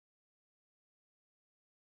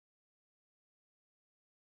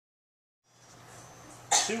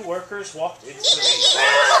two workers walked into the rainforest.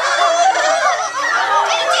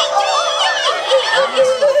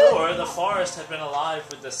 Moments before, the forest had been alive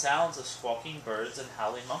with the sounds of squawking birds and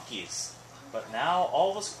howling monkeys. But now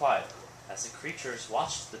all was quiet, as the creatures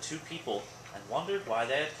watched the two people and wondered why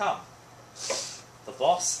they had come. The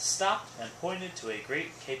boss stopped and pointed to a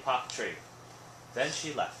great kapok tree. Then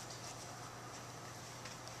she left.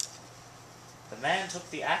 The man took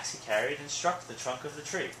the axe he carried and struck the trunk of the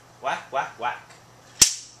tree. Whack, whack, whack.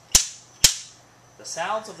 The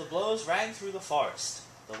sounds of the blows rang through the forest.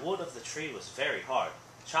 The wood of the tree was very hard.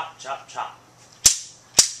 Chop, chop, chop.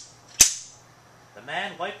 The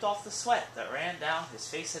man wiped off the sweat that ran down his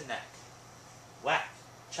face and neck. Whack,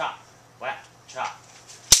 chop, whack, chop.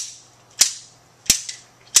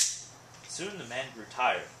 Soon the man grew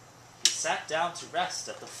tired. He sat down to rest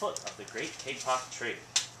at the foot of the great kapok tree.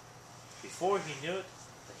 Before he knew it,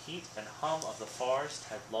 the heat and hum of the forest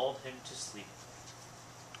had lulled him to sleep.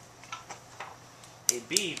 A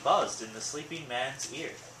bee buzzed in the sleeping man's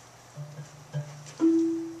ear.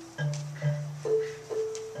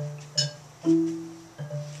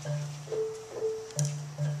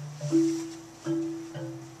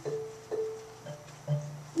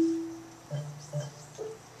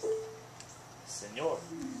 Senor,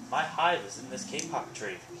 my hive is in this kapok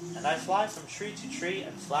tree, and I fly from tree to tree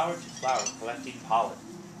and flower to flower collecting pollen.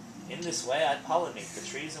 In this way I pollinate the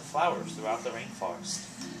trees and flowers throughout the rainforest.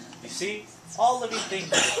 You see, all living things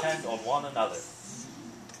depend on one another.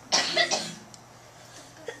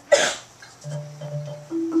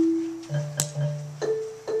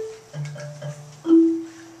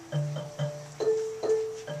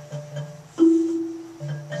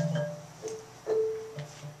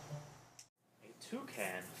 A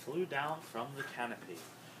toucan flew down from the canopy.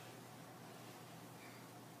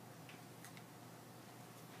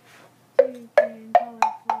 Green,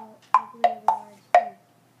 colorful, ugly, large, pink.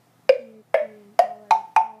 Green,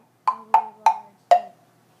 colorful, ugly, large, pink.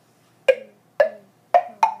 Green,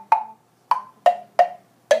 colorful, ugly, large,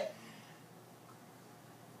 pink.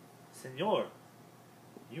 Senor,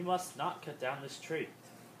 you must not cut down this tree.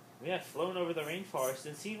 We have flown over the rainforest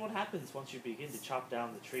and seen what happens once you begin to chop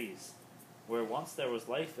down the trees. Where once there was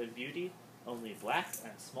life and beauty, only black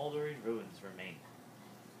and smoldering ruins remain.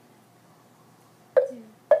 Green,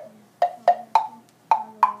 colorful,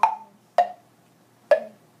 ugly, large,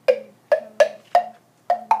 pink. Green, colorful,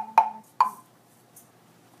 ugly, large, pink.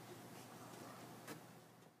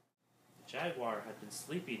 The jaguar had been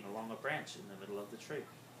sleeping along a branch in the middle of the tree.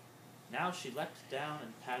 Now she leapt down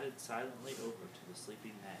and padded silently over to the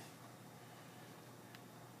sleeping man.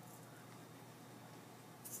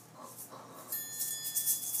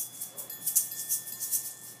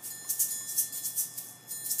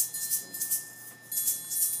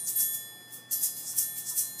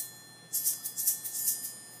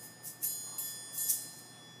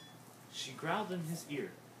 She growled in his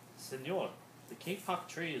ear, "Senor, the kapok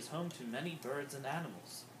tree is home to many birds and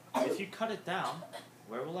animals. If you cut it down,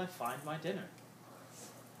 where will I find my dinner?"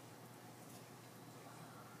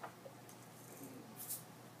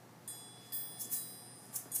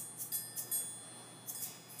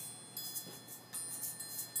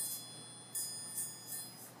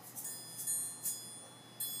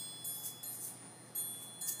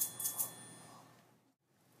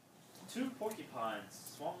 Two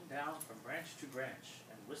porcupines swung down from branch to branch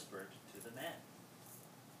and whispered to the man.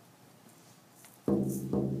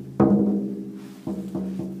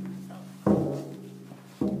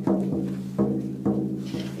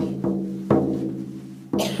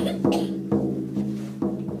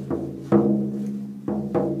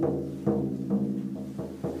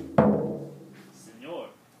 Senor,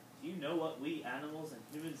 do you know what we animals and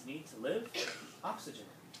humans need to live? Oxygen.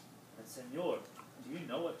 And senor, do you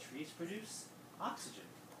know what trees produce? Oxygen.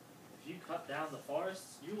 If you cut down the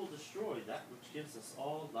forests, you will destroy that which gives us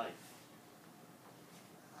all life.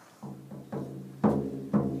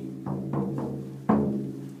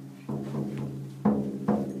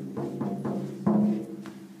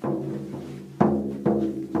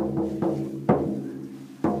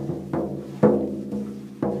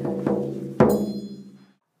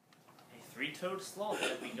 A three-toed sloth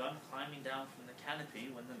had begun climbing down from the canopy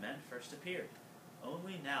when the men first appeared.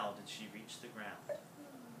 Only now did she reach the ground.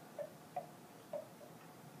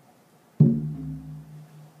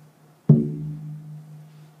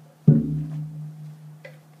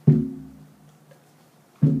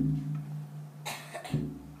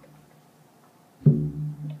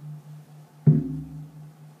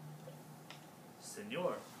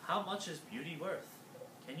 Senor, how much is beauty worth?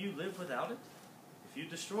 Can you live without it? If you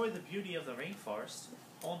destroy the beauty of the rainforest,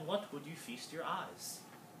 on what would you feast your eyes?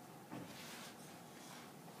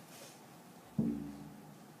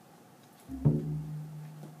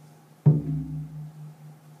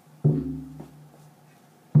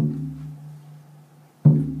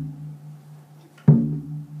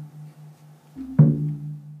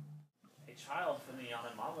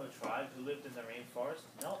 tribe who lived in the rainforest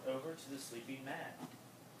knelt over to the sleeping man.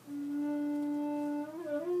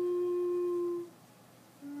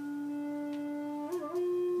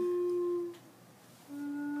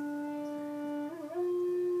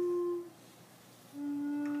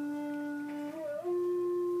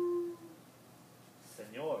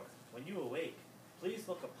 Senor, when you awake, please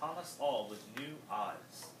look upon us all with new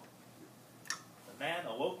eyes. The man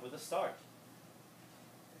awoke with a start.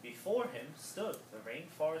 Before him stood the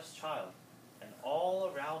rainforest child, and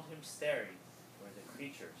all around him staring were the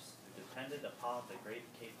creatures who depended upon the Great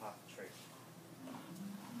Kapok Tree.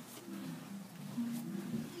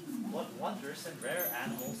 What wondrous and rare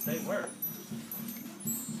animals they were!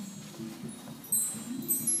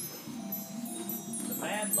 The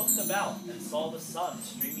man looked about and saw the sun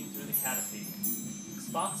streaming through the canopy.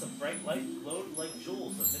 Spots of bright light glowed like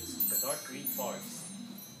jewels amidst the dark green forest.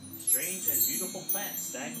 Strange and beautiful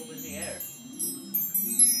plants dangled in the air.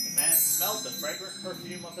 The man smelled the fragrant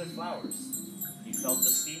perfume of their flowers. He felt the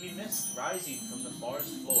steamy mist rising from the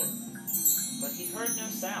forest floor. But he heard no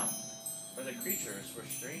sound, for the creatures were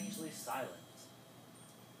strangely silent.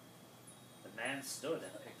 The man stood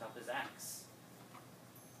and picked up his axe.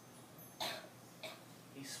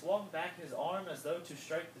 He swung back his arm as though to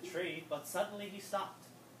strike the tree, but suddenly he stopped.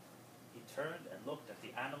 He turned and looked at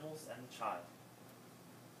the animals and the child.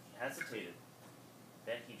 He hesitated.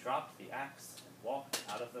 Then he dropped the axe and walked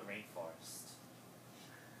out of the rainforest.